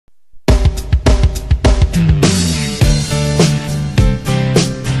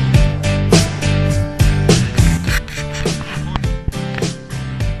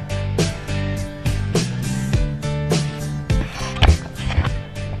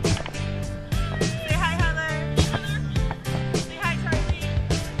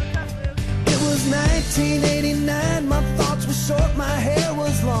1989, my thoughts were short, my hair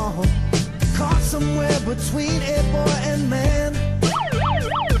was long, caught somewhere between a boy and man.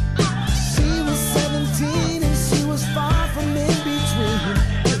 She was 17 and she was far from in between.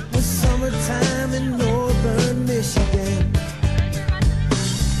 It was summertime in northern Michigan.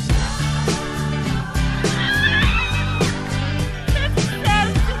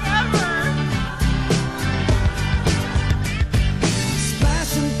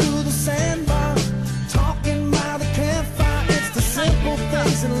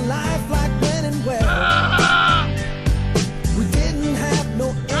 In life like when and where we didn't have no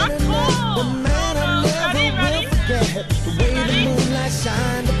internet, but man, I never will forget the way the moonlight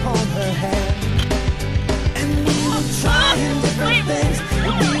shined upon her hair. And we were trying different things,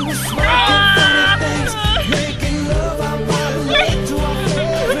 and we were smoking funny things, making love out by the lake to our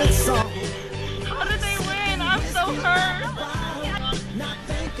favorite song. How did they win? I'm so hurt.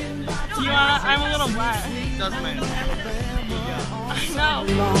 You wanna? I'm a little wet. Doesn't matter. No.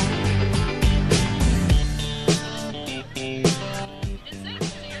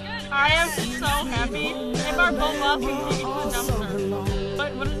 I am so happy. If our boat lost, we can take it to the dumpster.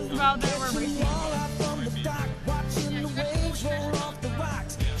 But what is this about that we're racing?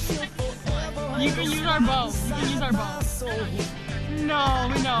 You can use our boat. You can use our boat. No.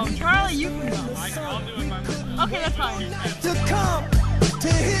 Charlie, you can go. I'll do it by myself. Okay, that's fine. To come to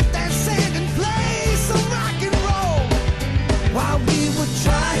hit that sand and play some rock and roll. While we were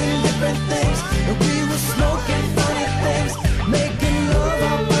trying different things, and we were smoking funny things, making love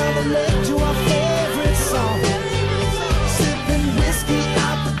out by the lake to our favorite song, sipping whiskey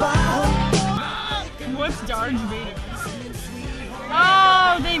out the bottle. What's Darth Vader?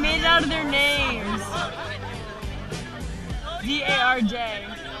 Oh, they made it out of their names. D-A-R-J.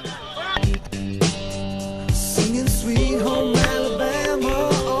 Singing Sweet Home